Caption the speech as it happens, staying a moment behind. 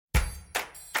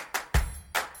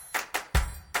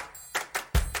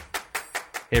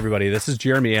Hey everybody, this is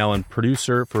Jeremy Allen,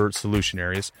 producer for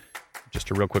Solutionaries. Just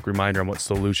a real quick reminder on what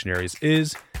Solutionaries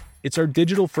is. It's our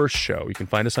digital first show. You can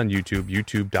find us on YouTube,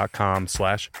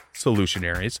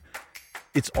 youtube.com/Solutionaries.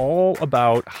 It's all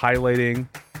about highlighting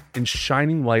and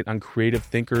shining light on creative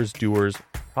thinkers, doers,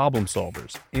 problem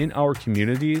solvers in our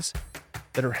communities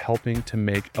that are helping to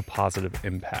make a positive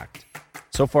impact.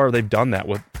 So far, they've done that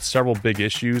with several big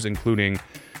issues, including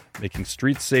making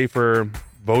streets safer,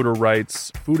 voter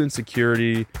rights, food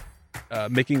insecurity,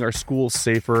 making our schools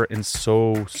safer, and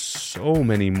so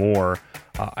many more.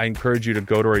 I encourage you to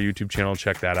go to our YouTube channel and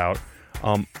check that out.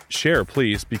 Share,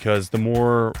 please, because the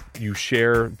more you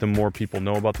share, the more people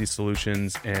know about these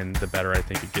solutions, and the better I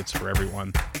think it gets for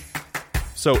everyone.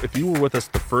 So if you were with us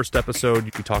the first episode,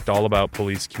 we talked all about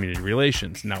police-community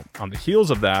relations. Now, on the heels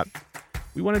of that,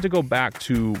 we wanted to go back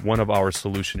to one of our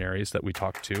solutionaries that we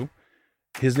talked to.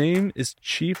 His name is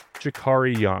Chief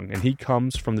Jakari Young, and he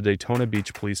comes from the Daytona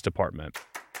Beach Police Department.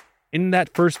 In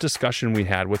that first discussion we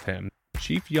had with him,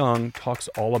 Chief Young talks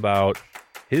all about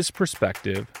his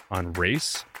perspective on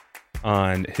race,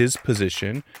 on his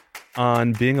position,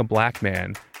 on being a black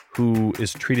man who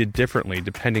is treated differently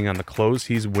depending on the clothes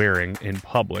he's wearing in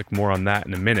public. More on that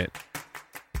in a minute.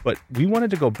 But we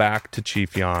wanted to go back to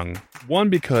Chief Young, one,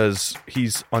 because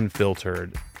he's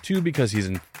unfiltered, two, because he's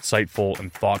insightful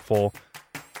and thoughtful,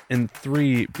 and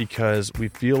three, because we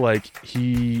feel like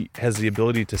he has the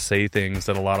ability to say things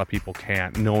that a lot of people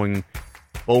can't, knowing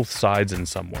both sides in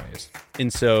some ways.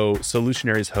 And so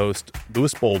Solutionaries host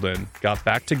Lewis Bolden got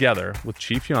back together with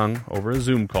Chief Young over a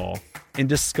Zoom call and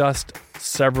discussed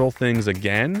several things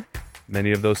again.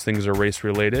 Many of those things are race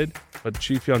related, but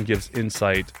Chief Young gives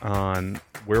insight on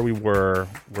where we were,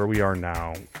 where we are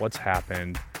now, what's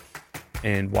happened,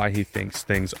 and why he thinks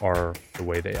things are the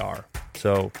way they are.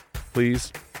 So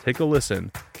please take a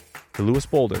listen to Lewis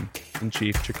Bolden and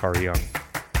Chief Jakari Young.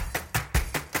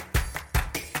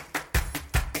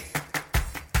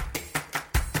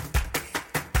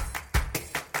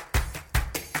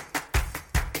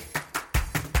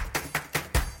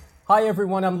 Hi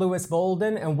everyone, I'm Lewis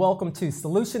Bolden and welcome to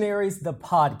Solutionaries, the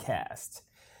podcast.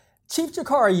 Chief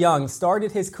Jakari Young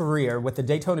started his career with the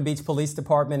Daytona Beach Police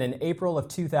Department in April of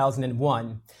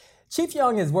 2001. Chief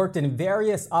Young has worked in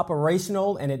various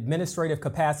operational and administrative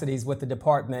capacities with the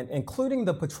department, including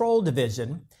the Patrol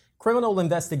Division, Criminal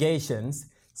Investigations,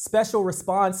 Special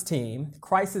Response Team,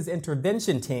 Crisis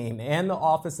Intervention Team, and the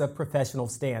Office of Professional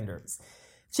Standards.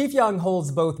 Chief Young holds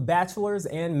both bachelor's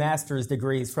and master's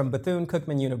degrees from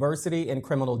Bethune-Cookman University in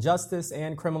Criminal Justice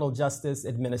and Criminal Justice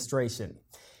Administration.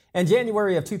 In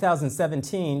January of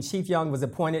 2017, Chief Young was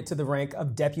appointed to the rank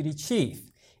of Deputy Chief,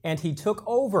 and he took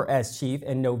over as Chief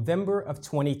in November of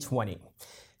 2020.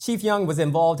 Chief Young was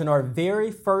involved in our very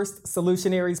first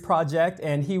Solutionaries project,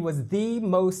 and he was the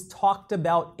most talked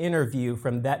about interview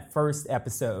from that first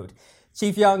episode.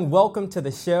 Chief Young, welcome to the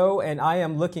show, and I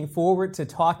am looking forward to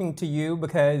talking to you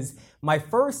because my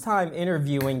first time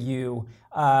interviewing you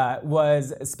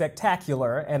was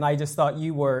spectacular, and I just thought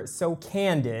you were so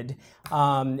candid,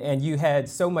 and you had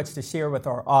so much to share with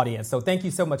our audience. So thank you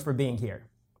so much for being here.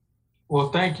 Well,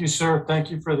 thank you, sir.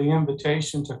 Thank you for the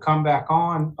invitation to come back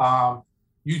on.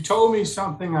 You told me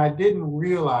something I didn't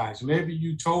realize. Maybe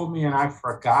you told me and I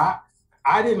forgot.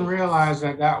 I didn't realize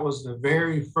that was the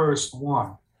very first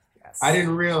one. I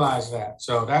didn't realize that.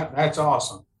 So that's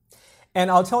awesome. And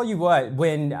I'll tell you what,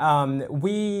 when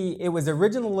it was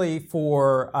originally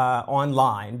for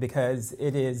online because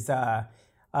it is a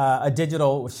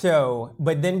digital show,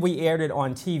 but then we aired it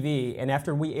on TV. And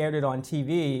after we aired it on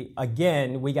TV,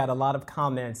 again, we got a lot of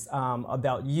comments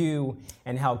about you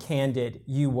and how candid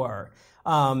you were.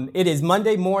 It is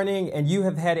Monday morning and you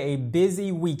have had a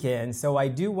busy weekend. So I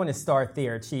do want to start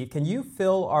there, Chief. Can you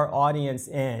fill our audience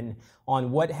in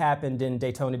on what happened in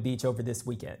Daytona Beach over this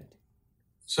weekend?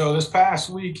 So this past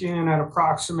weekend at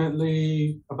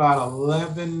approximately about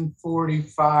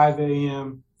 11:45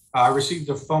 a.m., I received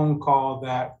a phone call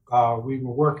that we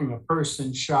were working a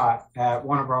person shot at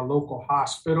one of our local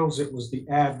hospitals. It was the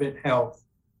Advent Health.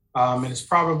 And it's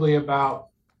probably about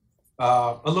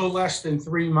a little less than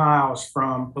 3 miles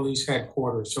from police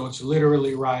headquarters. So it's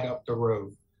literally right up the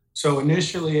road. So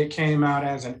initially it came out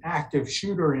as an active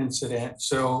shooter incident.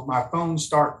 So my phone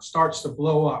starts to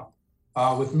blow up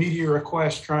with media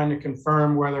requests trying to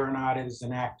confirm whether or not it is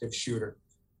an active shooter.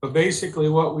 But basically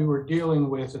what we were dealing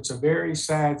with, it's a very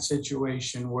sad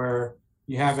situation where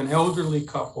you have an elderly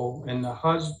couple and the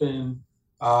husband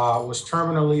was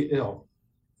terminally ill.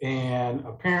 And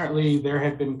apparently there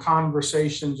had been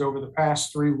conversations over the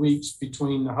past 3 weeks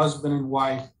between the husband and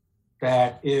wife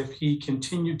that if he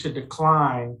continued to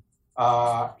decline,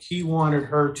 he wanted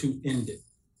her to end it.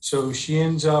 So she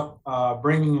ends up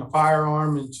bringing a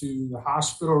firearm into the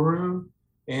hospital room.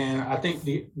 And I think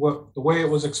the way it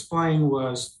was explained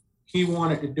was he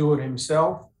wanted to do it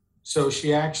himself. So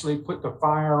she actually put the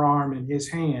firearm in his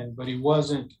hand, but he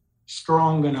wasn't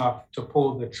strong enough to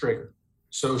pull the trigger.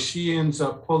 So she ends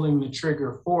up pulling the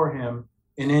trigger for him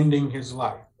and ending his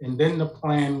life. And then the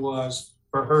plan was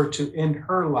for her to end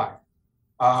her life.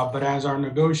 But as our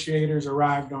negotiators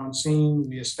arrived on scene,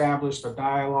 we established a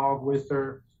dialogue with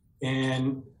her.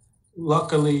 And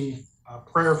luckily,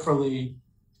 prayerfully,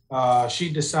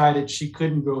 she decided she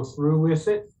couldn't go through with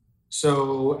it.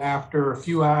 So after a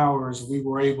few hours, we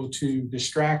were able to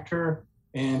distract her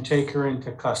and take her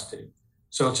into custody.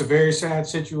 So it's a very sad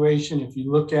situation. If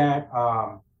you look at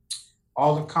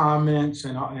all the comments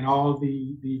and all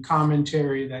the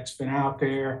commentary that's been out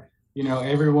there,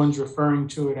 everyone's referring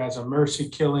to it as a mercy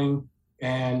killing.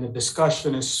 And the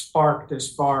discussion is sparked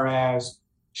as far as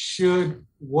should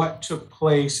what took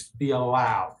place be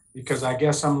allowed? Because I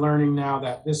guess I'm learning now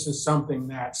that this is something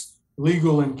that's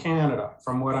legal in Canada,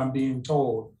 from what I'm being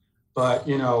told. But,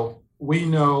 we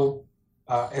know,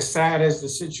 as sad as the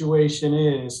situation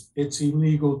is, it's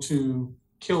illegal to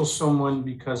kill someone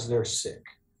because they're sick.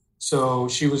 So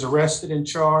she was arrested and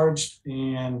charged,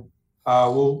 and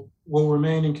we'll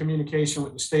remain in communication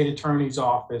with the state attorney's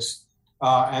office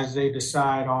as they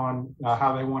decide on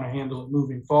how they want to handle it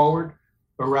moving forward.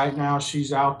 But right now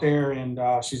she's out there, and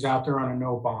she's out there on a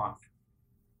no bond.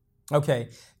 Okay.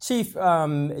 Chief,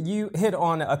 you hit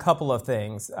on a couple of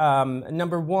things.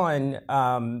 Number one,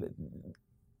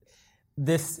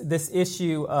 this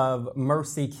issue of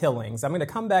mercy killings. I'm going to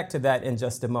come back to that in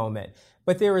just a moment.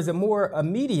 But there is a more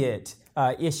immediate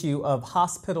issue of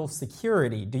hospital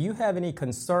security. Do you have any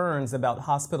concerns about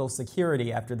hospital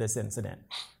security after this incident?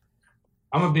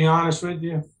 I'm going to be honest with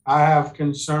you. I have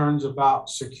concerns about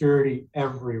security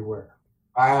everywhere.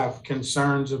 I have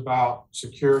concerns about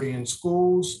security in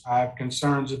schools. I have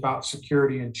concerns about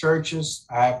security in churches.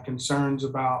 I have concerns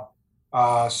about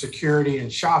security in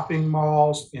shopping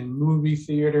malls, in movie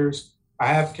theaters. I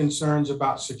have concerns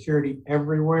about security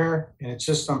everywhere. And it's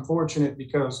just unfortunate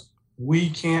because we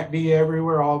can't be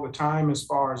everywhere all the time as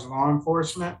far as law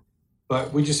enforcement.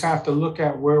 But we just have to look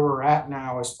at where we're at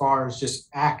now as far as just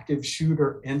active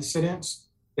shooter incidents.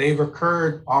 They've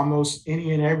occurred almost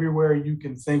any and everywhere you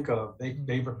can think of.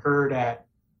 They've occurred at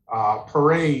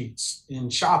parades, in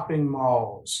shopping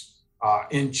malls,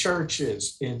 in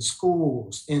churches, in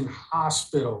schools, in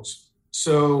hospitals.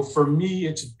 So for me,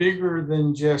 it's bigger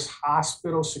than just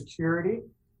hospital security.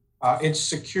 It's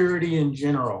security in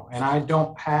general. And I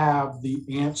don't have the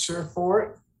answer for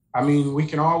it. I mean, we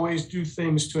can always do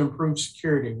things to improve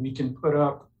security. We can put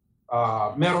up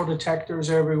metal detectors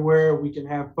everywhere. We can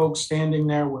have folks standing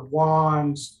there with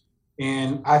wands.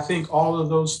 And I think all of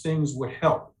those things would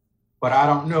help. But I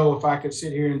don't know if I could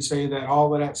sit here and say that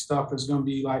all of that stuff is going to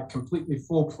be like completely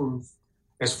foolproof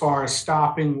as far as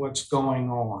stopping what's going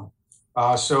on.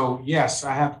 So yes,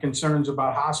 I have concerns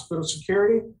about hospital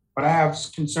security, but I have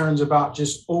concerns about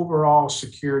just overall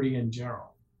security in general.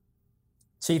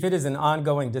 Chief, it is an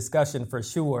ongoing discussion for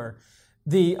sure.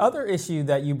 The other issue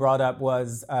that you brought up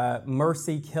was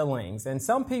mercy killings, and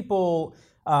some people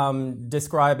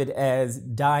describe it as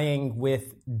dying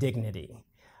with dignity.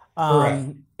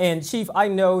 And Chief, I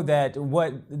know that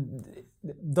what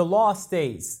the law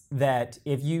states that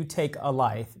if you take a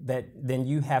life, that then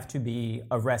you have to be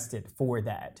arrested for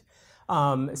that.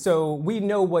 So we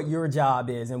know what your job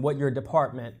is and what your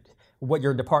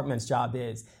department's job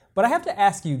is. But I have to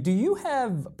ask you, do you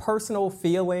have personal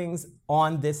feelings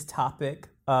on this topic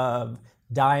of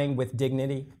dying with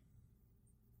dignity?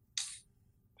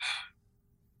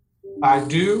 I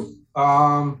do.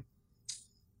 I'm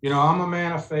a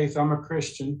man of faith. I'm a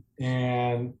Christian,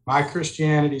 and my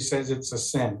Christianity says it's a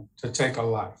sin to take a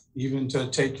life, even to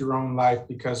take your own life,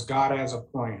 because God has a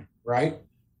plan, right?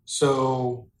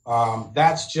 So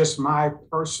that's just my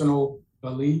personal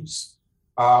beliefs.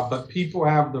 But people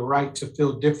have the right to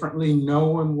feel differently. No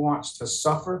one wants to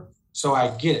suffer. So I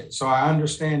get it. So I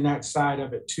understand that side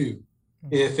of it too.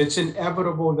 If it's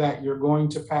inevitable that you're going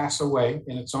to pass away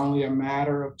and it's only a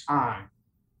matter of time,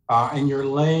 and you're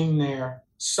laying there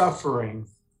suffering,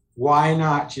 why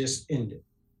not just end it?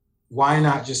 Why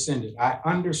not just end it? I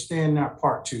understand that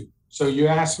part too. So you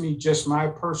asked me just my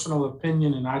personal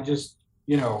opinion, and I just,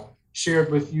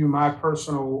 shared with you my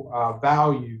personal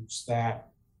values that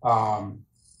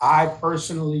I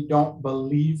personally don't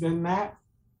believe in that,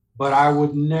 but I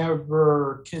would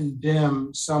never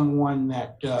condemn someone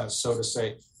that does, so to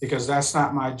say, because that's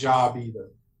not my job either.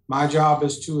 My job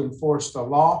is to enforce the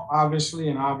law, obviously,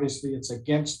 and obviously it's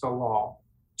against the law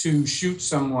to shoot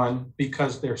someone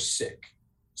because they're sick.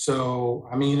 So,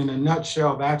 I mean, in a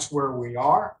nutshell, that's where we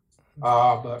are.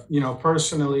 But, you know,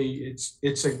 personally,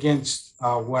 it's against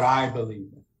what I believe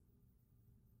in.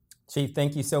 Chief,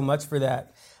 thank you so much for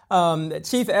that.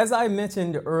 Chief, as I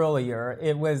mentioned earlier,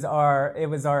 it was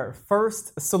our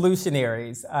first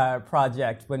Solutionaries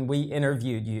project when we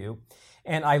interviewed you.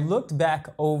 And I looked back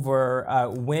over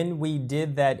when we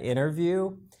did that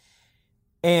interview,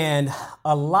 and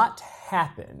a lot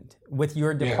happened with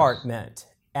your department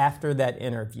after that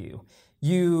interview.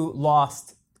 You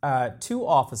lost 2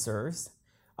 officers,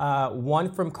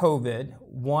 one from COVID,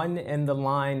 one in the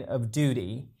line of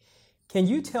duty. Can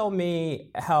you tell me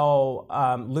how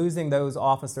losing those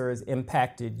officers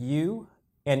impacted you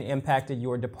and impacted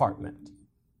your department?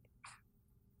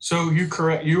 So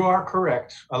you are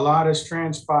correct. A lot has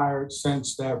transpired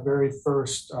since that very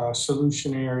first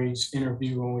Solutionaries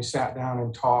interview when we sat down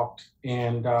and talked.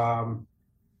 And I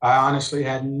honestly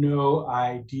had no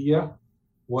idea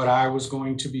what I was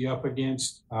going to be up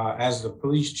against as the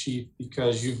police chief,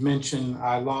 because you've mentioned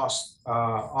I lost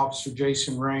Officer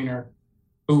Jason Rayner,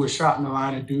 who was shot in the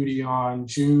line of duty on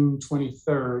June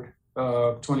 23rd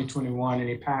of 2021, and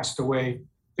he passed away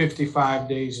 55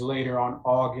 days later on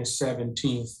August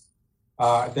 17th.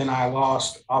 Then I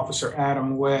lost Officer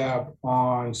Adam Webb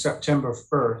on September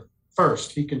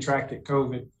 1st. He contracted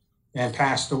COVID and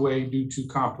passed away due to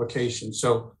complications.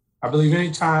 So I believe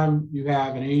anytime you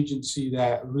have an agency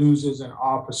that loses an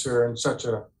officer in such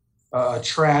a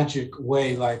tragic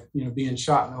way, like, you know, being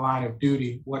shot in the line of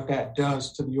duty, what that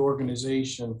does to the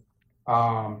organization,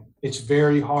 it's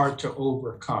very hard to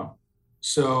overcome.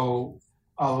 So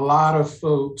a lot of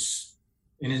folks,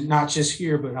 and it's not just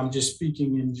here, but I'm just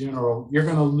speaking in general, you're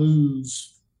going to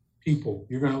lose people.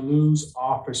 You're going to lose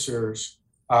officers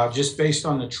just based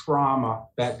on the trauma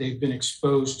that they've been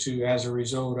exposed to as a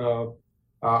result of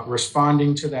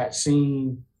responding to that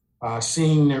scene,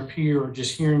 seeing their peer or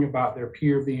just hearing about their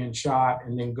peer being shot,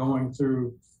 and then going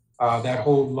through that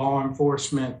whole law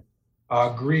enforcement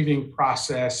grieving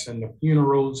process and the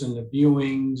funerals and the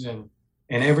viewings and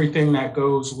everything that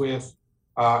goes with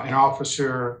an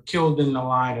officer killed in the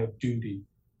line of duty.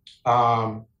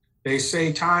 They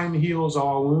say time heals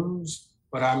all wounds,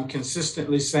 but I'm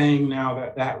consistently saying now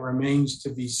that that remains to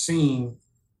be seen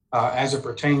as it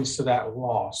pertains to that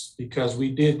loss, because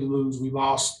we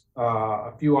lost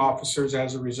a few officers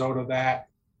as a result of that.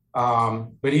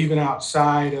 But even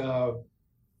outside of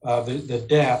the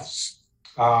deaths,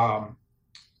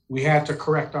 we had to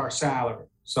correct our salary.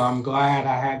 So I'm glad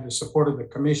I had the support of the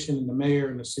commission and the mayor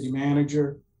and the city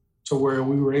manager to where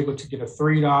we were able to get a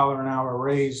 $3 an hour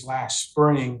raise last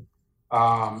spring.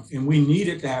 And we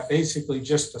needed that basically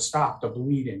just to stop the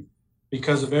bleeding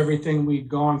because of everything we'd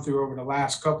gone through over the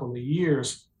last couple of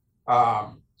years.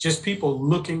 Just people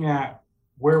looking at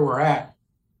where we're at,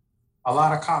 a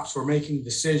lot of cops were making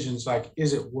decisions like,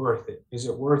 is it worth it? Is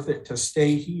it worth it to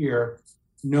stay here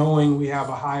knowing we have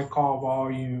a high call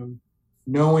volume,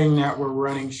 knowing that we're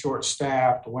running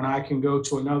short-staffed, when I can go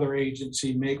to another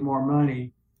agency, make more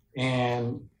money,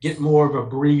 and get more of a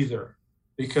breather?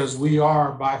 Because we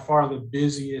are by far the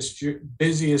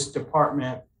busiest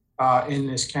department in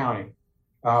this county.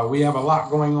 We have a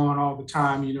lot going on all the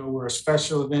time. You know, we're a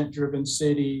special event-driven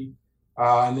city.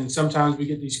 And then sometimes we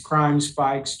get these crime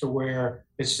spikes to where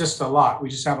it's just a lot. We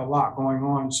just have a lot going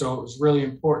on. So it was really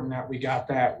important that we got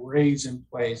that raise in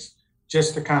place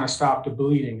just to kind of stop the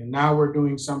bleeding. And now we're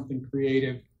doing something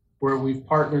creative where we've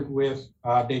partnered with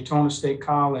Daytona State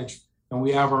College, and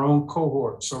we have our own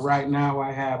cohort. So right now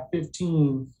I have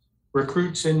 15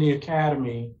 recruits in the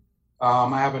academy.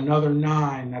 I have another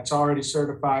 9 that's already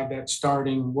certified, that's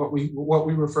starting what we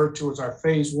refer to as our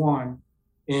phase 1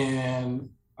 in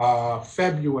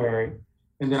February.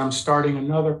 And then I'm starting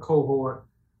another cohort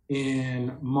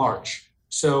in March.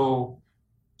 So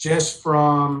just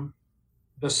from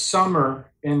the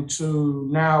summer into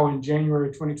now in January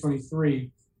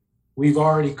 2023, we've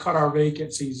already cut our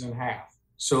vacancies in half.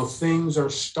 So things are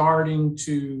starting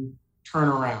to turn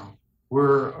around.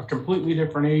 We're a completely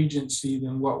different agency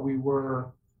than what we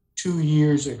were 2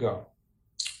 years ago.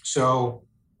 So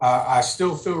I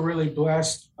still feel really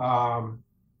blessed.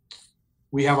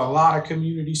 We have a lot of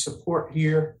community support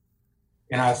here,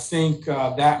 and I think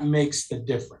that makes the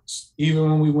difference. Even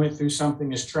when we went through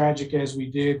something as tragic as we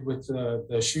did with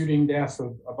the shooting death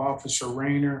of Officer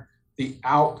Rayner, the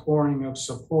outpouring of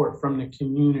support from the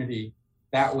community,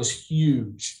 that was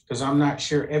huge, because I'm not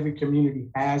sure every community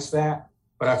has that,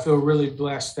 but I feel really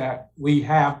blessed that we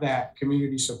have that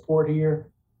community support here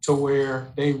to where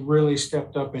they really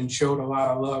stepped up and showed a lot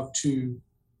of love to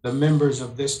the members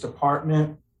of this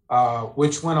department.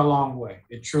 which went a long way.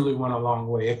 It truly went a long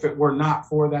way. If it were not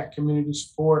for that community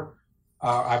support,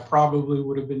 I probably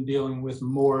would have been dealing with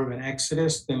more of an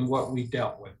exodus than what we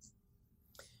dealt with.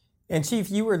 And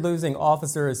Chief, you were losing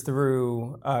officers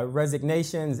through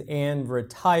resignations and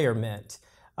retirement.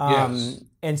 Yes.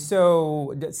 And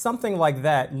so something like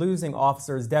that, losing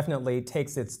officers, definitely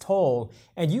takes its toll.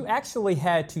 And you actually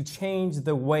had to change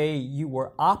the way you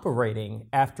were operating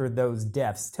after those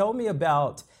deaths. Tell me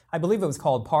about, I believe it was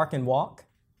called Park and Walk.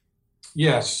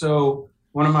 Yes. So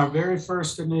one of my very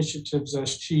first initiatives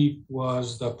as chief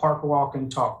was the Park, Walk,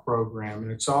 and Talk program.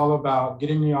 And it's all about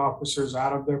getting the officers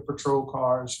out of their patrol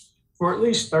cars for at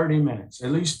least 30 minutes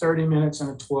in a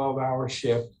 12-hour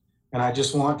shift. And I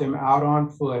just want them out on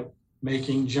foot,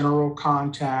 making general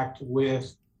contact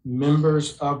with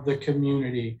members of the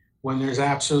community when there's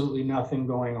absolutely nothing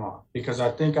going on. Because I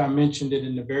think I mentioned it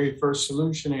in the very first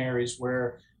solution areas,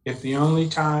 where if the only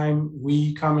time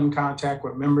we come in contact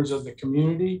with members of the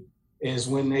community is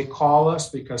when they call us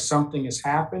because something has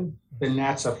happened, then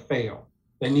that's a fail.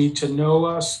 They need to know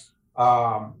us.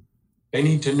 They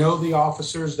need to know the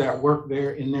officers that work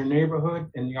there in their neighborhood,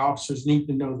 and the officers need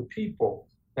to know the people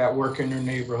that work in their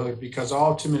neighborhood, because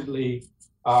ultimately,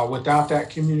 without that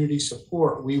community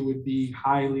support, we would be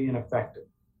highly ineffective.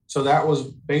 So that was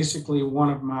basically one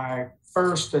of my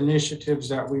first initiatives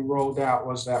that we rolled out,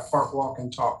 was that Park, Walk,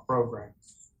 and Talk program.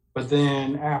 But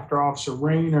then after Officer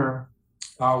Rayner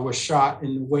was shot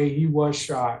in the way he was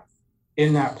shot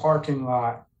in that parking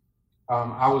lot,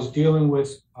 I was dealing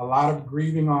with a lot of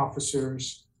grieving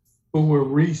officers who were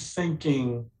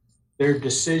rethinking their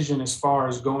decision as far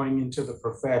as going into the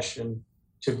profession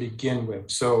to begin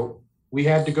with. So we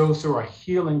had to go through a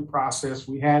healing process.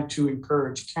 We had to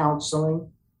encourage counseling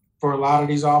for a lot of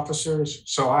these officers.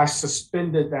 So I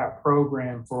suspended that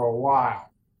program for a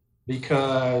while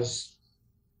because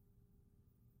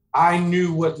I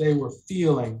knew what they were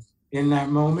feeling in that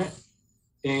moment.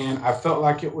 And I felt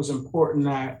like it was important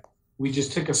that we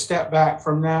just took a step back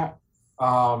from that,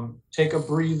 take a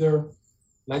breather,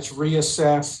 let's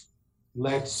reassess,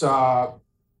 let's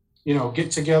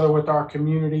get together with our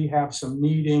community, have some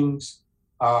meetings.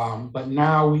 But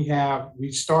now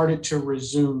we've started to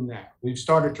resume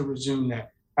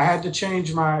that. I had to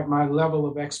change my level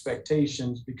of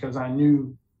expectations because I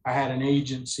knew I had an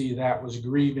agency that was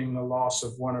grieving the loss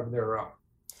of one of their own.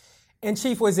 And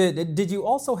Chief, did you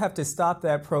also have to stop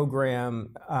that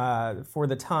program for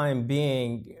the time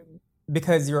being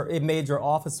because it made your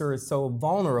officers so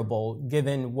vulnerable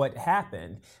given what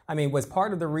happened? I mean, was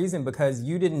part of the reason because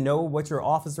you didn't know what your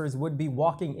officers would be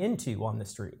walking into on the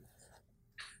street?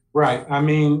 Right. I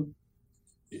mean,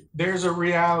 there's a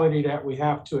reality that we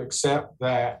have to accept,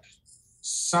 that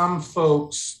some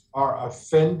folks are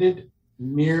offended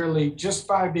merely just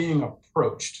by being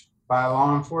approached by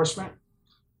law enforcement.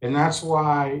 And that's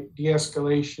why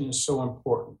de-escalation is so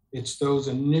important. It's those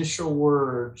initial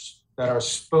words that are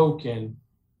spoken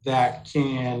that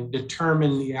can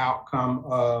determine the outcome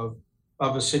of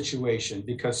a situation.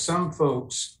 Because some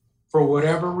folks, for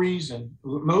whatever reason,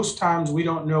 most times we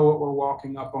don't know what we're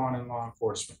walking up on in law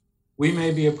enforcement. We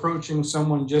may be approaching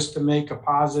someone just to make a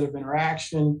positive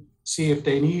interaction, see if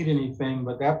they need anything,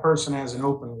 but that person has an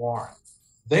open warrant.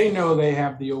 They know they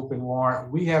have the open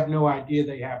warrant. We have no idea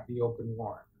they have the open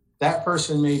warrant. That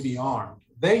person may be armed.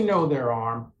 They know they're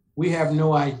armed. We have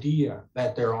no idea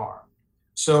that they're armed.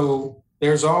 So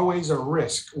there's always a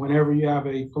risk whenever you have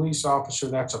a police officer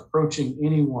that's approaching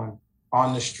anyone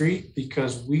on the street,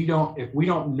 because if we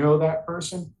don't know that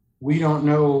person, we don't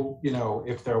know,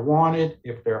 if they're wanted,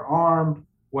 if they're armed,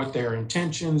 what their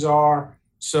intentions are.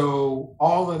 So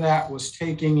all of that was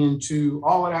taken into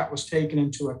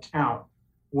account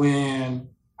when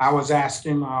I was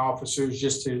asking my officers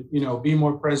just to, be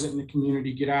more present in the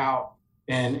community, get out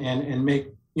and make,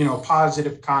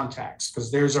 positive contacts,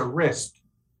 because there's a risk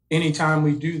anytime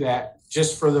we do that,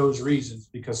 just for those reasons,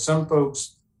 because some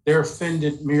folks, they're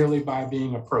offended merely by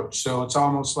being approached. So it's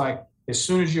almost like as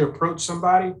soon as you approach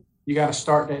somebody, you got to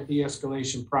start that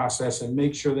de-escalation process and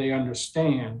make sure they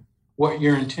understand what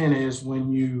your intent is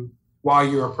while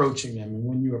you're approaching them and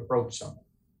when you approach someone.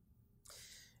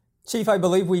 Chief, I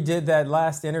believe we did that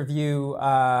last interview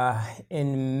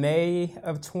in May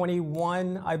of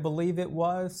 21, I believe it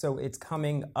was. So it's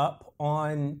coming up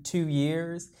on 2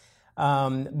 years.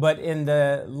 But in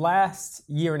the last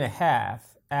year and a half,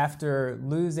 after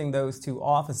losing those two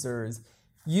officers,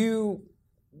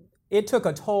 it took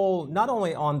a toll not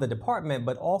only on the department,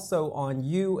 but also on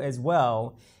you as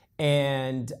well.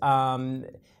 And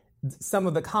some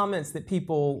of the comments that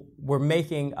people were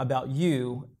making about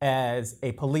you as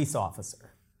a police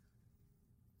officer.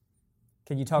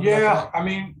 Can you talk about that? Yeah, I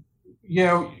mean, you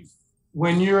know,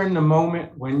 when you're in the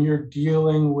moment, when you're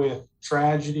dealing with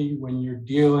tragedy, when you're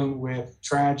dealing with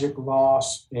tragic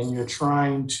loss, and you're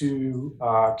trying to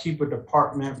keep a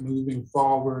department moving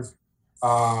forward,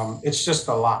 it's just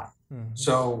a lot. Mm-hmm.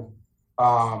 So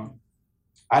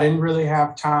I didn't really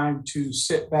have time to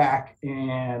sit back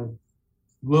and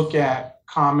look at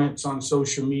comments on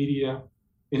social media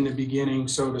in the beginning,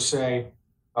 so to say.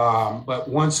 But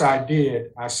once I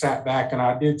did, I sat back and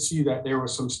I did see that there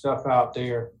was some stuff out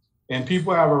there, and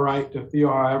people have a right to feel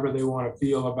however they want to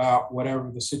feel about whatever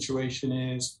the situation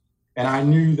is. And I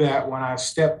knew that when I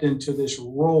stepped into this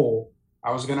role,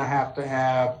 I was going to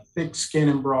have thick skin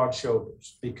and broad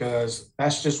shoulders, because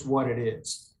that's just what it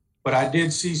is. But I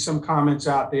did see some comments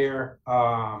out there,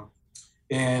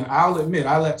 and I'll admit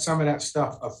I let some of that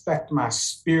stuff affect my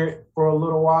spirit for a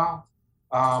little while.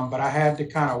 But I had to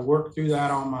kind of work through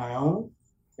that on my own,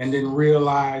 and then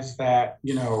realize that,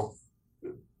 you know,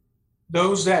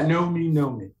 those that know me know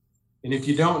me. And if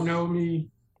you don't know me,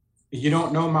 you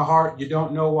don't know my heart, you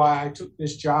don't know why I took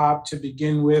this job to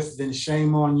begin with, then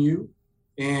shame on you.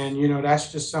 And, you know, that's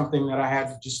just something that I had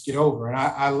to just get over. And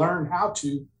I learned how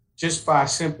to just by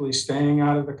simply staying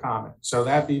out of the comments. So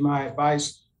that'd be my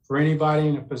advice for anybody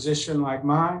in a position like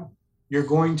mine. You're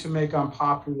going to make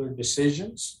unpopular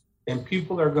decisions, and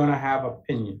people are going to have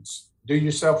opinions. Do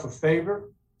yourself a favor,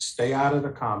 stay out of the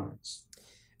comments.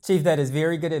 Chief, that is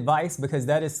very good advice, because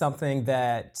that is something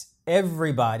that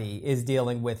everybody is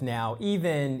dealing with now.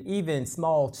 Even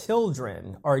small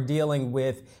children are dealing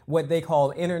with what they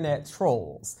call internet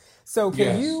trolls. So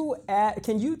can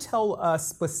you tell us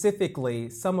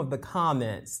specifically some of the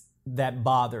comments that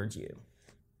bothered you?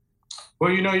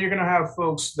 Well, you know, you're going to have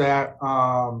folks that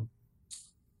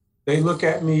they look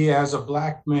at me as a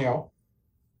black male,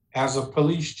 as a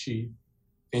police chief,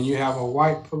 and you have a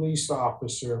white police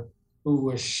officer who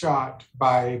was shot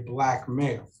by a black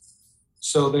male.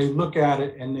 So they look at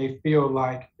it and they feel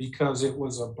like because it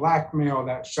was a black male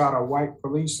that shot a white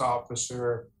police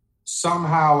officer,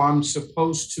 somehow I'm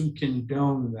supposed to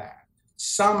condone that.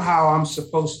 Somehow I'm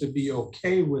supposed to be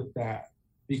okay with that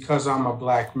because I'm a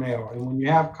black male. And when you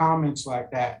have comments like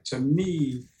that, to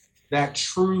me, that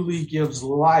truly gives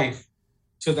life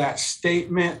to that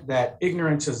statement that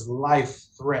ignorance is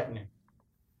life-threatening.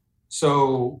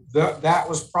 So that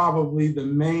was probably the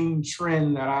main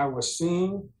trend that I was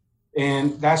seeing.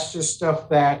 And that's just stuff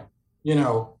that, you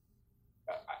know,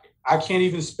 I can't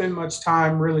even spend much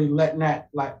time really letting that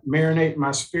like marinate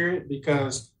my spirit,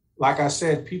 because like I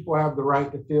said, people have the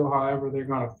right to feel however they're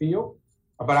going to feel.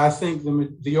 But I think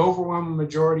the overwhelming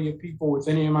majority of people with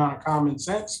any amount of common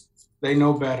sense, they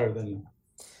know better than that.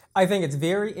 I think it's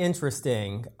very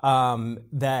interesting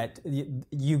that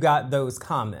you got those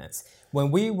comments. When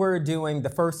we were doing the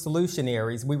first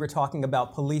Solutionaries, we were talking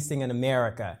about policing in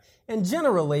America. And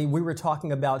generally, we were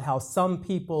talking about how some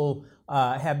people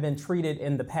have been treated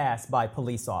in the past by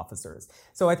police officers.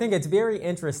 So I think it's very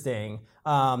interesting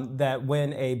that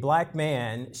when a black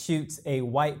man shoots a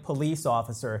white police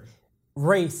officer,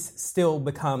 race still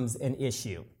becomes an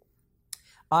issue.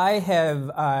 I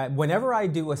have, whenever I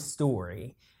do a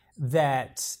story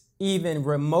that even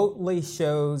remotely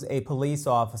shows a police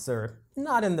officer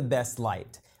not in the best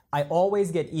light, I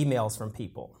always get emails from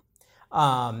people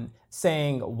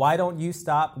saying, why don't you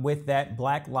stop with that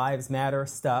Black Lives Matter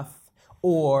stuff?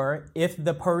 Or if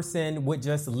the person would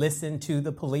just listen to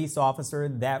the police officer,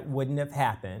 that wouldn't have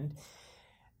happened.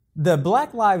 The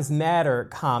Black Lives Matter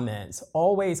comments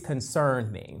always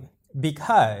concerned me,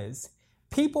 because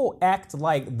people act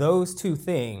like those two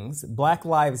things, Black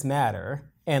Lives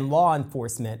Matter and law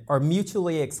enforcement, are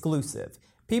mutually exclusive.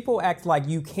 People act like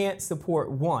you can't support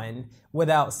one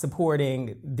without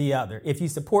supporting the other. If you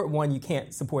support one, you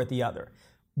can't support the other.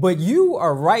 But you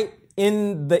are right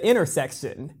in the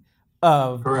intersection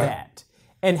of that.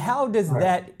 And how does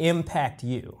that impact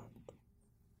you?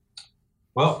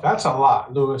 Well, that's a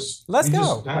lot, Lewis. Let's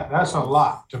go. That's a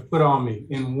lot to put on me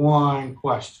in one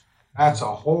question. That's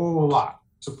a whole lot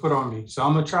to put on me. So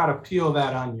I'm going to try to peel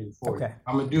that onion for you.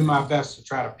 I'm going to do my best to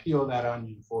try to peel that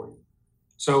onion for you.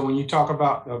 So when you talk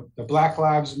about the Black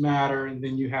Lives Matter and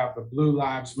then you have the Blue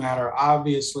Lives Matter,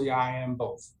 obviously I am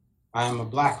both. I am a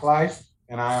Black life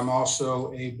and I am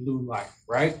also a blue life,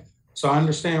 right? So I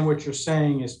understand what you're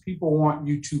saying is people want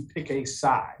you to pick a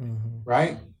side,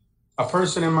 right? A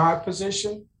person in my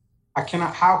position, how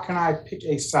can I pick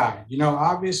a side? You know,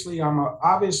 obviously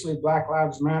obviously Black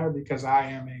Lives Matter because I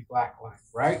am a Black life,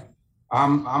 right?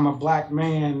 I'm a Black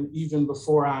man even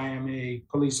before I am a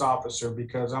police officer,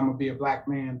 because I'm gonna be a Black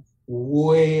man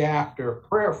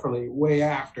prayerfully way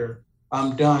after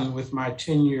I'm done with my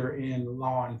tenure in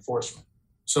law enforcement.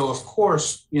 So of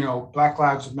course, Black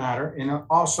Lives Matter. And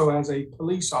also as a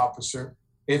police officer,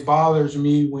 it bothers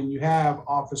me when you have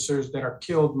officers that are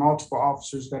killed, multiple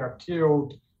officers that are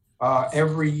killed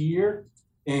every year,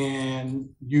 and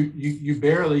you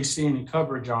barely see any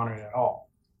coverage on it at all.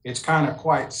 It's kind of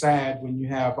quite sad when you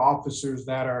have officers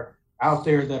that are out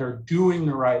there that are doing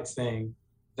the right thing,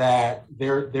 that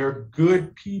they're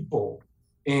good people,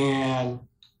 and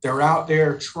they're out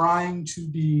there trying to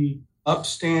be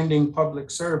upstanding public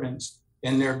servants,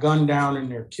 and they're gunned down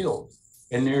and they're killed.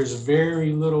 And there's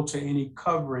very little to any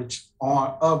coverage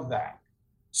of that.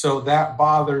 So that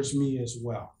bothers me as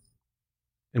well.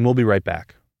 And we'll be right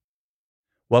back.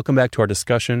 Welcome back to our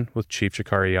discussion with Chief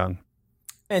Jakari Young.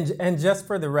 And just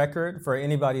for the record, for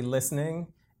anybody listening,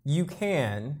 you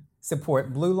can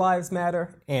support Blue Lives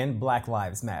Matter and Black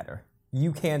Lives Matter.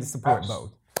 You can support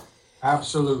both.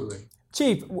 Absolutely.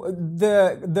 Chief,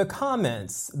 the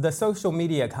comments, the social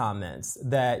media comments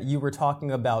that you were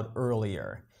talking about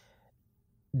earlier,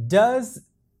 does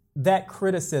that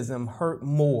criticism hurt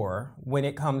more when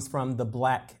it comes from the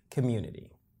Black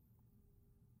community?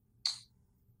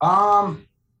 I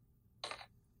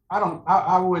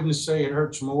wouldn't say it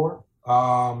hurts more.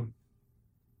 I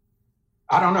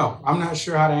don't know. I'm not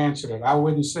sure how to answer that. I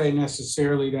wouldn't say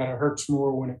necessarily that it hurts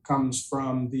more when it comes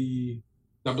from the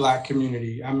Black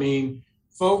community. I mean,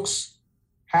 folks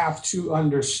have to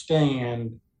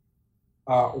understand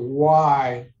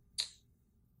why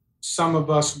some of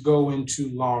us go into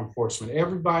law enforcement.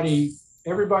 Everybody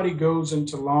goes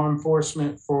into law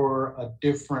enforcement for a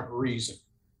different reason.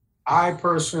 I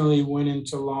personally went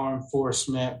into law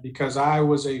enforcement because I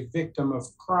was a victim of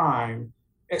crime.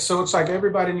 So it's like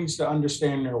everybody needs to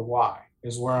understand their why,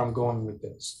 is where I'm going with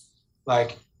this.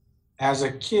 Like, as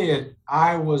a kid,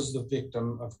 I was the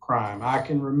victim of crime. I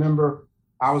can remember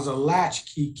I was a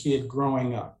latchkey kid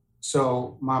growing up.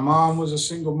 So my mom was a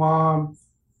single mom.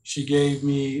 She gave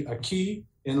me a key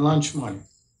and lunch money.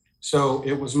 So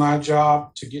it was my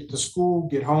job to get to school,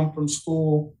 get home from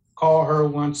school, call her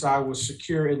once I was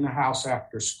secure in the house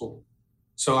after school.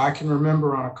 So I can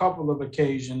remember on a couple of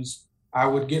occasions, I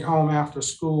would get home after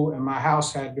school and my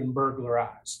house had been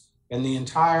burglarized and the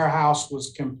entire house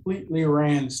was completely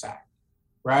ransacked,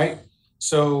 right?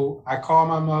 So I call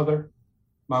my mother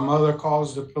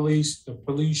calls the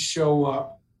police show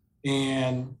up,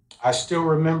 and I still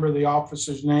remember the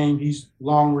officer's name. He's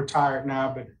long retired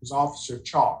now, but it was Officer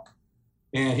Chalk.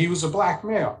 And he was a Black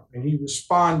male, and he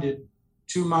responded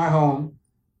to my home.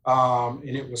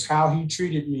 And it was how he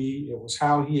treated me. It was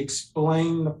how he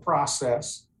explained the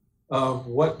process of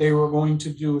what they were going to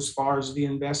do as far as the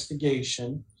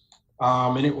investigation.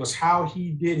 And it was how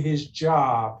he did his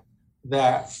job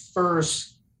that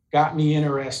first got me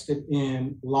interested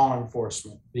in law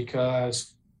enforcement,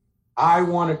 because I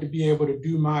wanted to be able to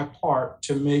do my part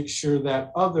to make sure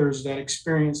that others that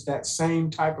experienced that same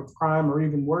type of crime or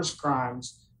even worse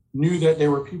crimes knew that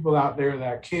there were people out there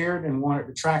that cared and wanted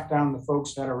to track down the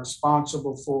folks that are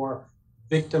responsible for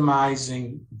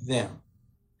victimizing them.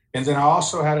 And then I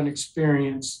also had an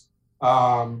experience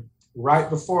right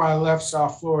before I left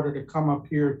South Florida to come up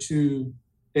here to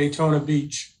Daytona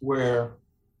Beach, where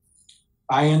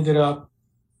I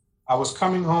was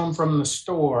coming home from the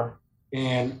store,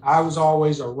 and I was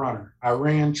always a runner. I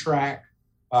ran track,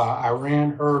 I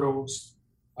ran hurdles.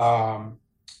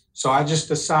 So I just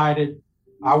decided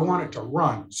I wanted to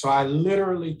run. So I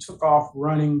literally took off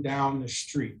running down the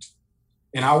street,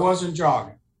 and I wasn't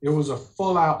jogging. It was a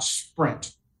full out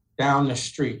sprint down the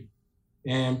street.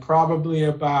 And probably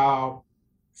about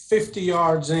 50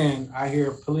 yards in, I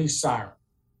hear a police siren.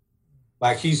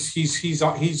 Like he's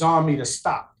on me to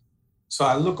stop. So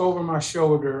I look over my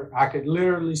shoulder. I could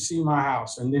literally see my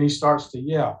house. And then he starts to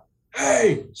yell,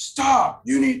 "Hey, stop.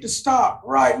 You need to stop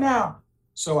right now."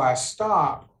 So I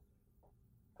stopped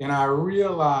and I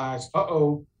realized, I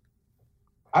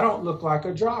don't look like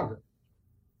a jogger.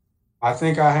 I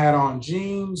think I had on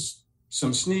jeans,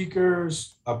 some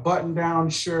sneakers, a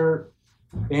button-down shirt,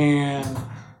 and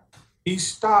he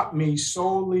stopped me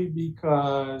solely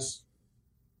because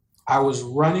I was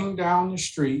running down the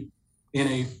street in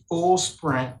a full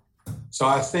sprint. So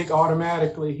I think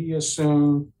automatically he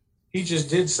assumed he just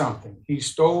did something. He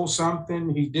stole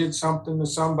something. He did something to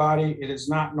somebody. It is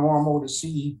not normal to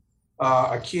see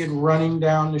a kid running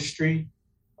down the street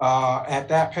at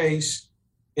that pace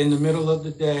in the middle of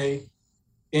the day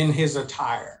in his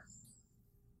attire.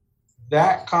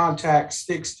 That contact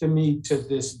sticks to me to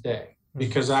this day,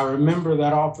 because I remember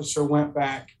that officer went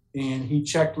back and he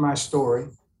checked my story.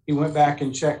 He went back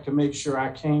and checked to make sure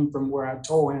I came from where I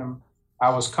told him I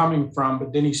was coming from,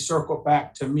 but then he circled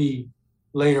back to me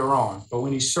later on. But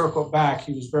when he circled back,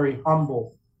 he was very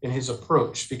humble in his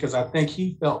approach, because I think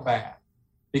he felt bad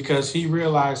because he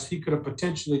realized he could have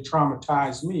potentially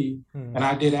traumatized me and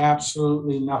I did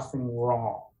absolutely nothing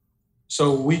wrong.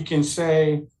 So we can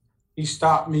say he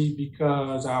stopped me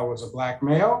because I was a Black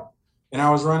male and I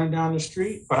was running down the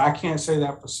street, but I can't say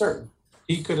that for certain.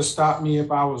 He could have stopped me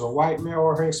if I was a white male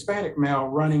or a Hispanic male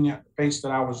running at the pace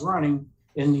that I was running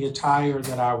in the attire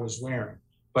that I was wearing.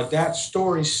 But that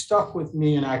story stuck with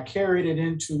me and I carried it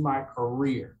into my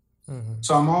career.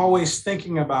 So I'm always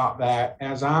thinking about that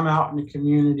as I'm out in the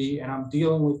community and I'm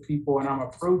dealing with people and I'm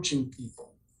approaching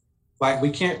people. Like, we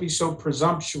can't be so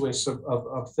presumptuous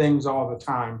of things all the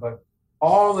time, but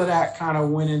all of that kind of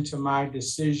went into my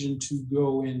decision to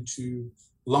go into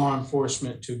law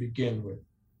enforcement to begin with.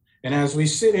 And as we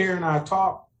sit here and I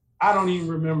talk, I don't even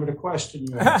remember the question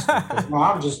you asked me. No,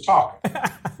 I'm just talking.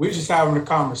 We're just having a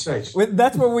conversation.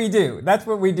 That's what we do. That's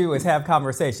what we do, is have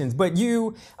conversations. But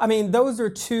those are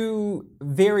two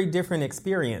very different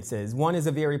experiences. One is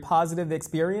a very positive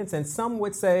experience, and some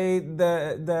would say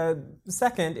the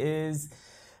second is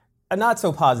a not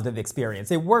so positive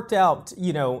experience. It worked out,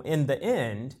 in the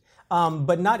end.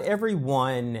 But not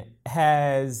everyone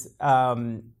has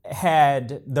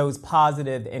had those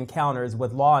positive encounters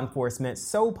with law enforcement,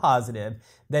 so positive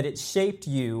that it shaped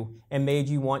you and made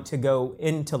you want to go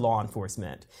into law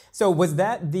enforcement. So was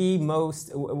that the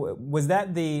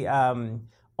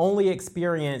only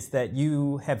experience that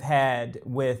you have had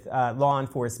with law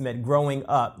enforcement growing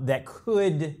up that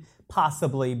could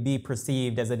possibly be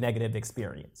perceived as a negative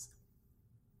experience?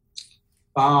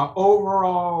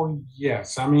 Overall,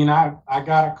 yes. I mean, I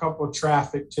got a couple of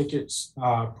traffic tickets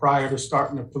prior to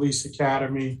starting the police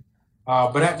academy.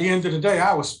 But at the end of the day,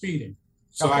 I was speeding.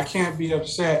 So okay. I can't be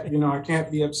upset. I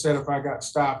can't be upset if I got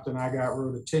stopped and I got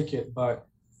wrote a ticket. But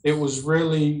it was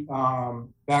really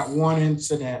that one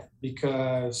incident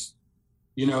because,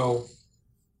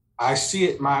 I see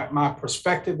it. My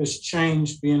perspective has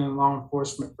changed being in law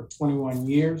enforcement for 21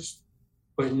 years.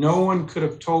 But no one could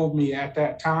have told me at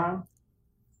that time,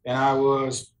 and I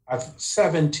was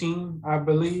 17, I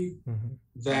believe,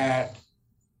 that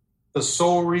the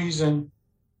sole reason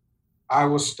I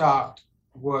was stopped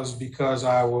was because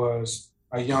I was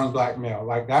a young Black male.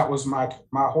 Like, that was my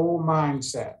whole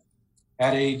mindset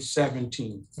at age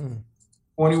 17.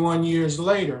 21 years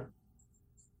later,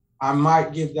 I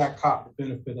might give that cop the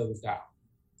benefit of the doubt.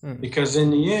 Because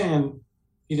in the end,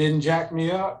 he didn't jack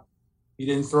me up. He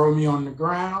didn't throw me on the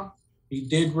ground. He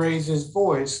did raise his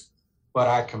voice, but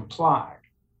I complied,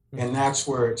 and that's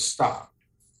where it stopped.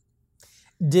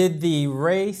 Did the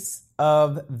race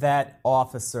of that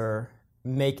officer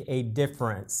make a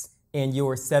difference in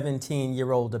your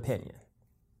 17-year-old opinion?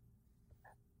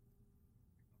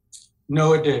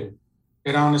 No, it didn't.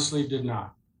 It honestly did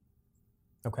not.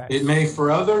 Okay. It may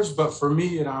for others, but for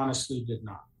me, it honestly did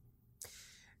not.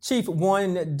 Chief,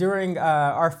 during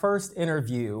our first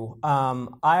interview,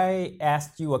 I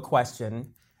asked you a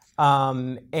question.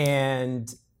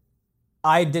 And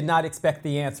I did not expect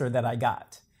the answer that I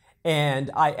got.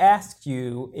 And I asked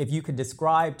you if you could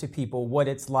describe to people what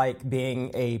it's like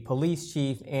being a police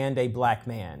chief and a Black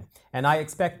man. And I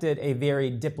expected a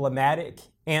very diplomatic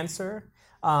answer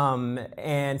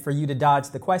and for you to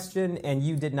dodge the question, and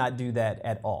you did not do that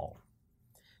at all.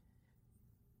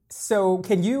 So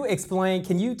can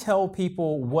you tell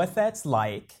people what that's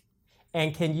like,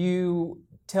 and can you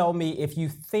tell me if you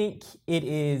think it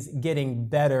is getting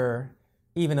better,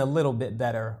 even a little bit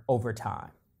better over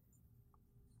time?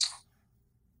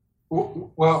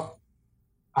 Well,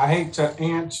 I hate to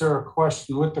answer a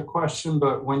question with the question,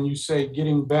 but when you say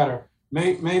getting better,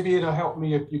 maybe it'll help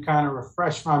me if you kind of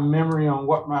refresh my memory on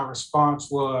what my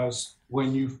response was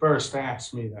when you first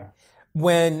asked me that.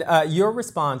 When your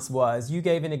response was, you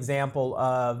gave an example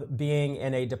of being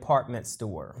in a department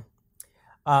store.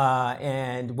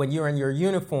 And when you're in your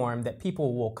uniform, that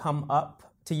people will come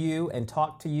up to you and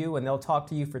talk to you, and they'll talk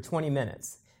to you for 20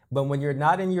 minutes. But when you're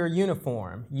not in your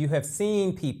uniform, you have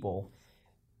seen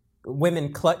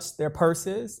women clutch their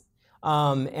purses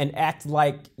and act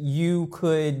like you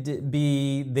could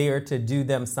be there to do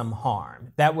them some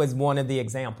harm. That was one of the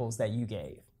examples that you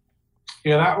gave.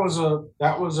 Yeah, that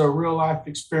was a real life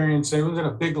experience. It was in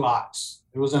a Big Lots.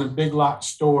 It was in a Big Lots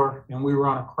store, and we were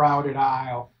on a crowded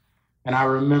aisle. And I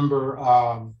remember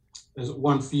there's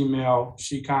one female,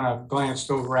 she kind of glanced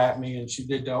over at me and she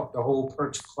did the whole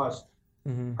purse clutch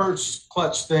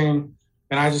thing.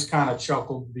 And I just kind of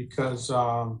chuckled because,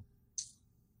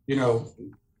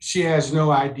 she has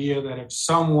no idea that if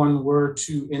someone were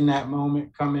to, in that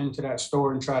moment, come into that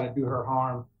store and try to do her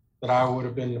harm, that I would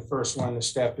have been the first one to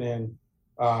step in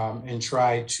and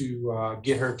try to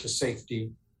get her to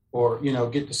safety or,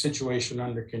 get the situation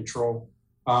under control.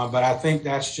 But I think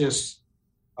that's just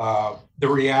the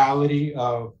reality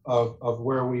of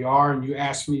where we are. And you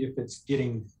asked me if it's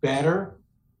getting better.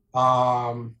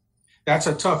 That's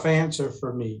a tough answer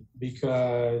for me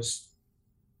because,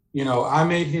 I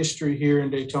made history here in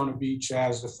Daytona Beach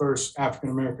as the first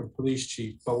African-American police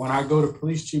chief. But when I go to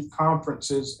police chief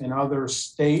conferences in other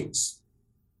states,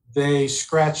 they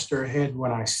scratch their head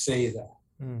when I say that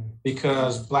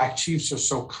because Black chiefs are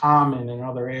so common in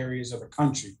other areas of the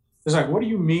country. It's like, what do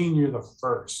you mean you're the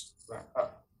first?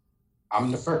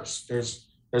 I'm the first. There's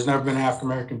never been an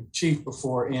African-American chief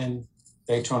before in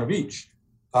Daytona Beach.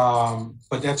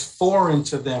 But that's foreign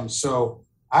to them. So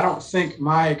I don't think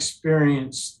my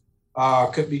experience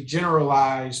could be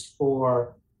generalized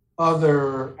for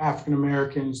other African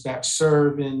Americans that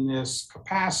serve in this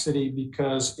capacity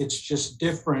because it's just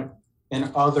different in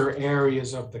other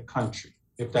areas of the country,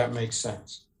 if that makes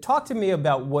sense. Talk to me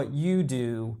about what you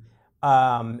do,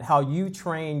 how you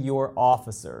train your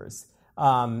officers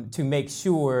to make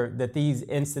sure that these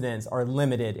incidents are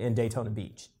limited in Daytona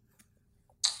Beach.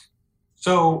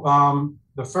 So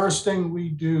the first thing we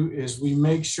do is we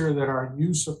make sure that our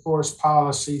use of force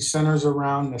policy centers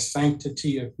around the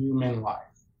sanctity of human life,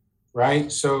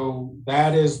 right? So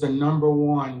that is the number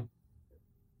one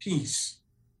piece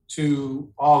to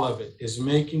all of it, is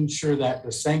making sure that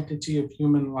the sanctity of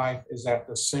human life is at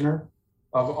the center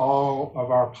of all of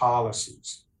our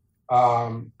policies.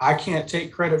 I can't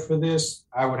take credit for this.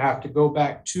 I would have to go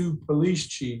back to police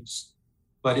chiefs,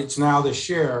 but it's now the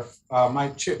sheriff.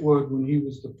 Mike Chitwood, when he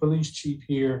was the police chief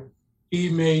here, he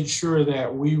made sure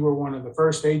that we were one of the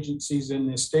first agencies in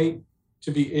this state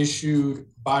to be issued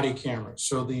body cameras.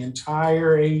 So the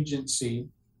entire agency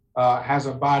has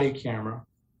a body camera,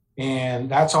 and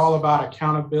that's all about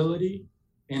accountability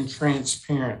and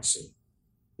transparency.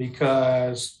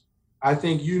 Because I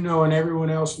think and everyone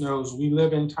else knows, we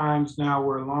live in times now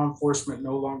where law enforcement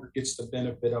no longer gets the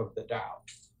benefit of the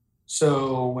doubt.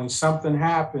 So when something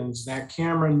happens, that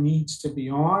camera needs to be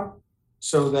on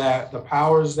so that the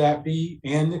powers that be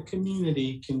and the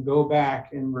community can go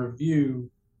back and review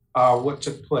what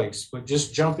took place. But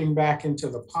just jumping back into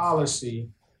the policy,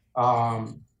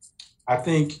 I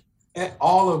think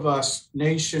all of us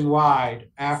nationwide,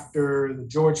 after the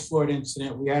George Floyd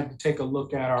incident, we had to take a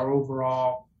look at our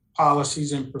overall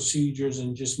policies and procedures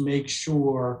and just make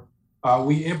sure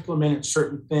we implemented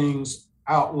certain things,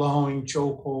 outlawing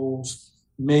chokeholds,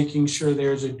 making sure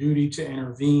there's a duty to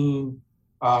intervene,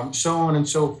 so on and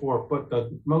so forth. But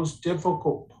the most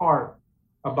difficult part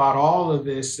about all of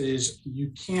this is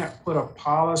you can't put a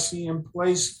policy in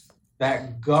place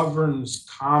that governs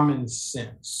common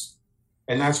sense.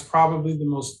 And that's probably the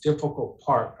most difficult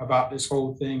part about this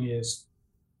whole thing is,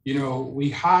 we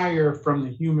hire from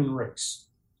the human race.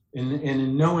 And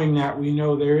in knowing that, we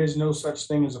know there is no such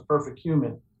thing as a perfect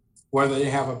human, whether they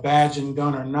have a badge and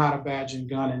gun or not a badge and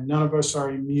gun. And none of us are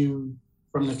immune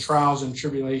from the trials and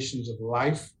tribulations of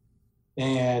life.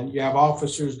 And you have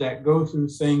officers that go through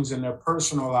things in their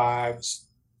personal lives,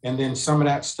 and then some of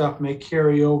that stuff may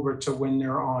carry over to when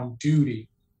they're on duty,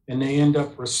 and they end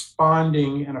up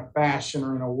responding in a fashion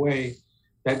or in a way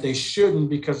that they shouldn't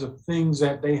because of things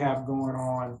that they have going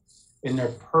on in their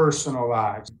personal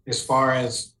lives. As far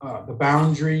as the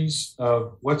boundaries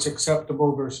of what's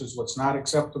acceptable versus what's not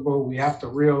acceptable, we have to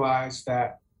realize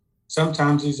that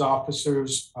sometimes these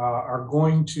officers are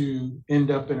going to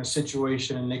end up in a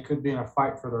situation and they could be in a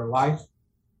fight for their life.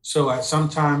 So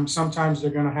sometimes they're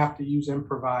going to have to use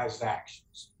improvised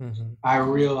actions. Mm-hmm. I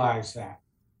realize that.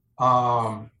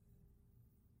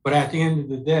 But at the end of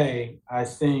the day, I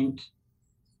think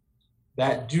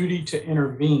that duty to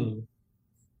intervene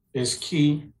is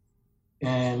key,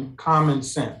 and common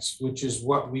sense, which is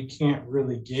what we can't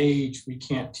really gauge, we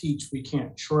can't teach, we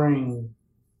can't train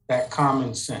that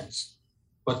common sense.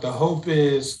 But the hope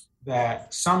is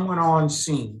that someone on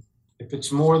scene, if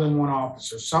it's more than one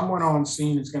officer, someone on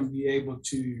scene is going to be able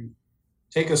to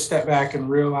take a step back and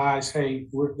realize, hey,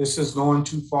 this is going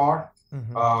too far.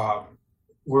 Mm-hmm.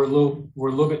 We're a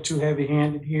little bit too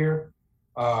heavy-handed here.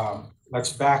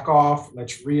 Let's back off.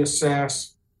 Let's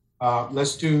reassess.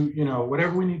 Let's do,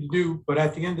 whatever we need to do. But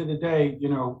at the end of the day,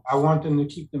 I want them to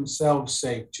keep themselves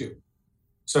safe too.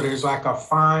 So there's like a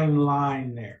fine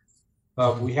line there.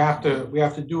 We have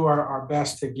to do our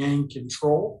best to gain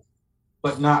control,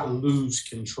 but not lose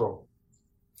control,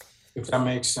 if that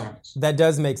makes sense. That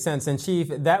does make sense. And Chief,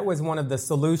 that was one of the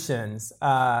solutions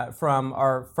from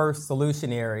our first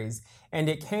Solutionaries. And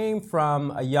it came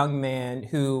from a young man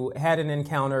who had an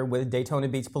encounter with Daytona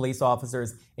Beach police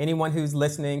officers. Anyone who's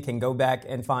listening can go back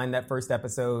and find that first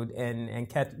episode and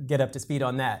get up to speed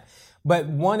on that. But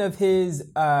one of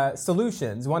his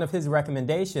solutions, one of his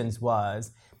recommendations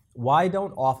was, why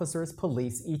don't officers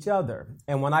police each other?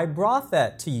 And when I brought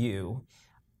that to you,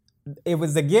 it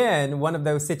was again one of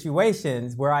those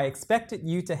situations where I expected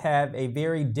you to have a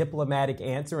very diplomatic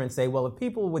answer and say, well, if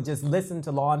people would just listen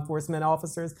to law enforcement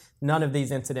officers, none of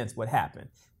these incidents would happen.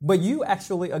 But you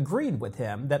actually agreed with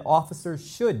him that officers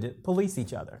should police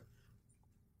each other.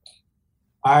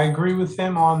 I agree with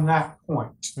him on that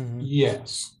point.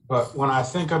 Yes. But when I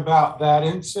think about that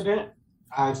incident,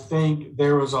 I think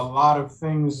there was a lot of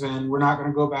things, and we're not going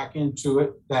to go back into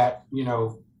it, that,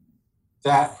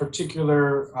 that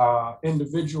particular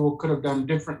individual could have done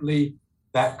differently,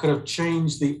 that could have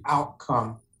changed the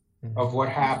outcome of what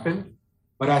happened.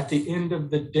 But at the end of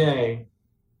the day,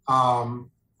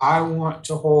 I want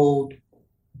to hold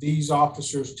these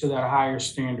officers to that higher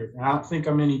standard. And I don't think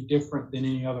I'm any different than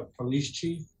any other police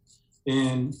chief.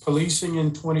 In policing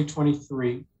in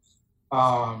 2023,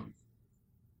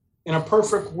 in a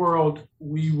perfect world,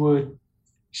 we would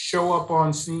show up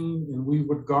on scene and we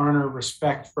would garner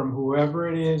respect from whoever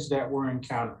it is that we're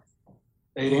encountering.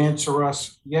 They'd answer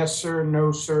us, yes, sir,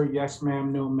 no, sir, yes,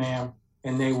 ma'am, no, ma'am,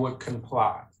 and they would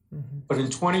comply. But in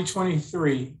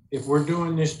 2023, if we're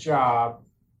doing this job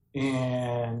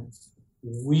and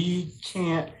we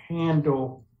can't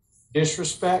handle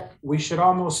disrespect, we should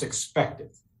almost expect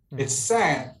it. It's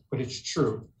sad, but it's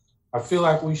true. I feel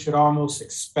like we should almost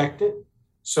expect it.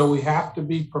 So we have to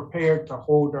be prepared to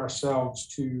hold ourselves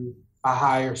to a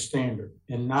higher standard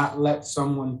and not let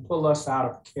someone pull us out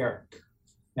of character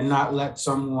and not let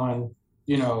someone,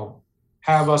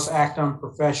 have us act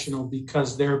unprofessional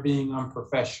because they're being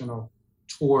unprofessional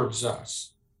towards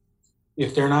us.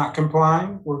 If they're not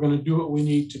complying, we're going to do what we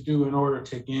need to do in order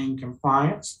to gain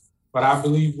compliance. But I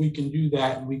believe we can do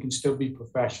that and we can still be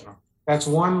professional. That's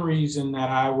one reason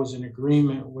that I was in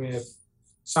agreement with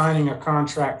signing a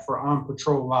contract for On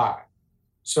Patrol Live.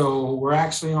 So we're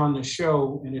actually on the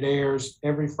show, and it airs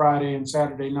every Friday and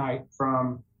Saturday night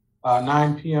from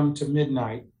 9 p.m. to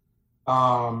midnight.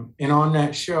 And on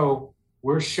that show,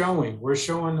 we're showing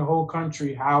the whole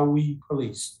country how we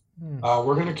police.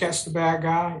 We're going to catch the bad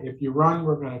guy. If you run,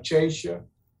 we're going to chase you.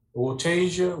 We'll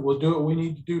tase you. We'll do what we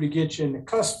need to do to get you into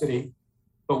custody.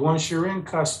 But once you're in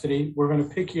custody, we're going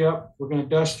to pick you up. We're going to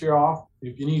dust you off.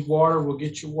 If you need water, we'll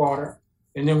get you water.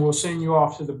 And then we'll send you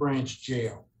off to the branch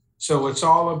jail. So it's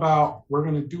all about, we're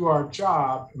going to do our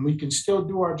job, and we can still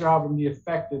do our job and be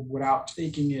effective without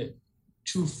taking it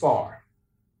too far.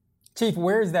 Chief,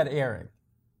 where is that airing?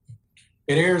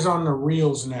 It airs on the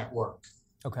Reels network.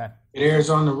 Okay. It airs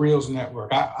on the Reels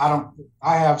network. I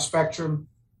have Spectrum,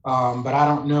 but I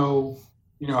don't know,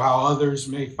 how others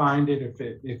may find it,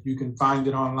 if you can find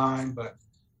it online. But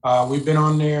we've been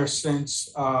on there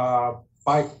since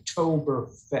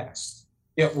Biketoberfest.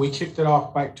 Yep, we kicked it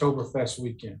off Biketoberfest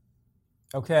weekend.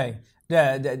 Okay.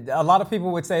 A lot of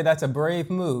people would say that's a brave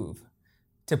move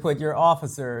to put your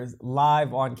officers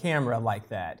live on camera like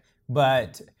that.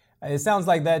 But it sounds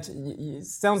like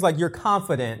you're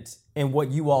confident in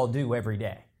what you all do every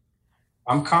day.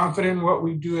 I'm confident in what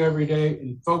we do every day,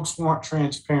 and folks want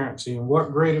transparency. And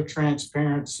what greater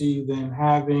transparency than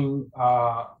having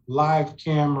live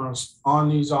cameras on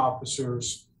these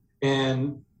officers?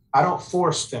 And I don't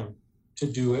force them to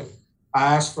do it.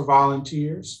 I ask for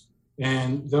volunteers,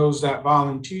 and those that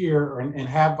volunteer and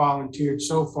have volunteered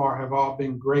so far have all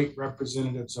been great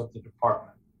representatives of the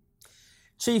department.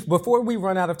 Chief, before we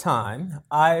run out of time,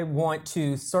 I want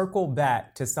to circle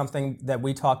back to something that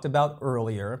we talked about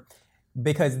earlier,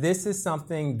 because this is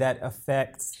something that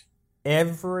affects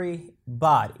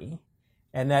everybody,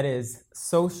 and that is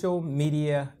social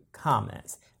media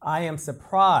comments. I am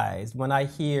surprised when I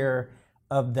hear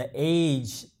of the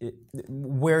age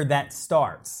where that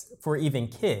starts for even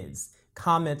kids,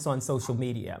 comments on social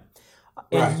media.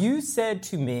 Right. And you said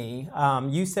to me,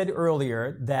 you said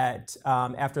earlier that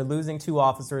after losing 2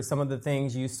 officers, some of the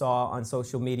things you saw on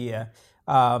social media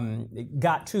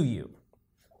got to you.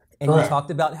 And Correct. You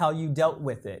talked about how you dealt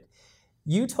with it.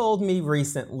 You told me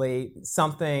recently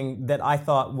something that I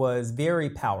thought was very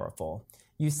powerful.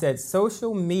 You said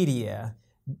social media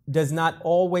does not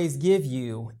always give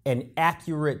you an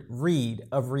accurate read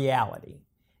of reality.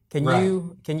 Can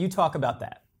you talk about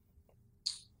that?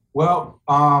 Well,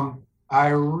 I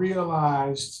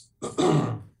realized,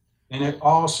 and it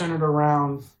all centered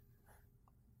around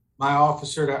my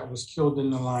officer that was killed in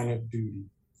the line of duty.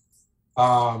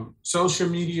 Social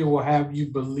media will have you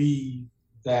believe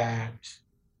that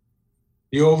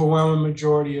the overwhelming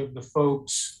majority of the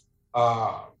folks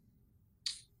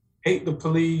hate the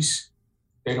police.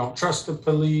 They don't trust the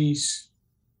police.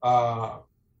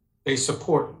 they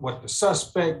support what the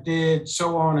suspect did,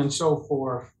 so on and so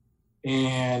forth.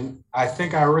 And I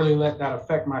think I really let that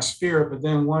affect my spirit. But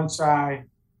then once I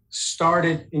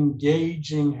started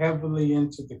engaging heavily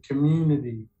into the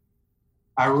community,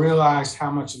 I realized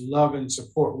how much love and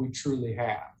support we truly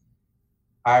have.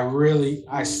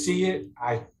 I see it,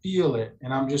 I feel it,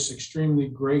 and I'm just extremely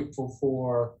grateful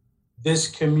for this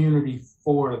community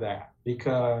for that,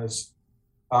 because,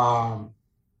 as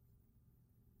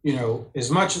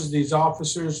much as these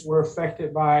officers were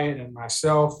affected by it, and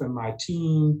myself and my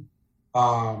team,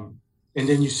 and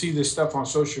then you see this stuff on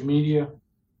social media,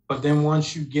 but then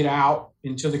once you get out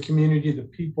into the community, the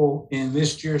people in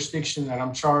this jurisdiction that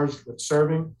I'm charged with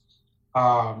serving,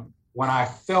 when I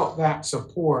felt that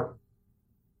support,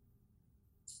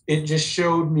 it just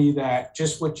showed me that,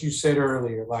 just what you said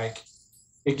earlier, like,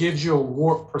 it gives you a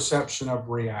warped perception of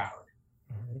reality.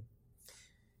 Mm-hmm.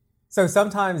 So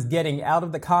sometimes getting out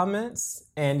of the comments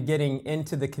and getting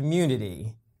into the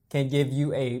community can give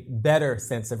you a better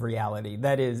sense of reality.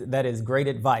 That is great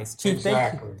advice. Chief,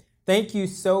 exactly. Thank you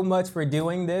so much for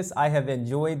doing this. I have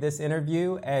enjoyed this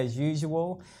interview as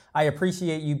usual. I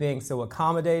appreciate you being so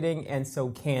accommodating and so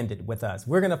candid with us.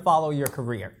 We're going to follow your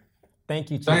career. Thank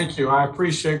you, Chief. Thank you. I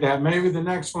appreciate that. Maybe the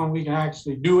next one we can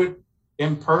actually do it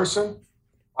in person.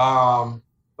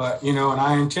 But, and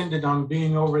I intended on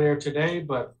being over there today,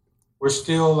 but we're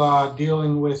still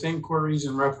dealing with inquiries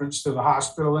in reference to the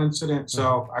hospital incident.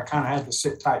 So I kind of had to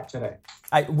sit tight today.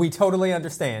 We totally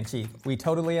understand, Chief. We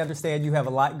totally understand you have a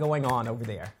lot going on over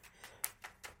there.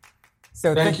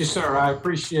 So thank you, sir. I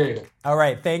appreciate it. All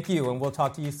right. Thank you. And we'll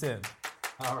talk to you soon.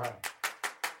 All right.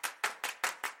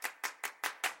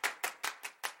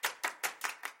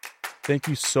 Thank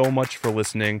you so much for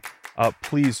listening.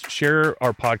 Please share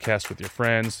our podcast with your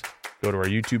friends. Go to our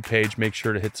YouTube page. Make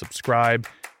sure to hit subscribe,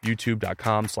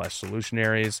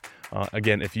 youtube.com/solutionaries.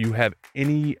 Again, if you have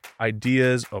any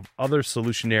ideas of other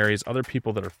solutionaries, other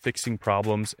people that are fixing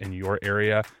problems in your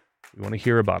area, we want to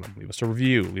hear about them. Leave us a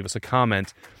review. Leave us a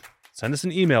comment. Send us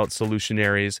an email at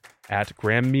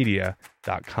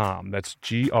solutionaries@grammedia.com. That's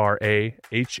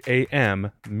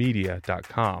GRAHAM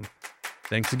media.com.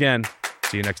 Thanks again.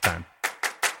 See you next time.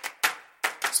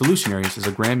 Solutionaries is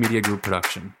a Graham Media Group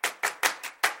production.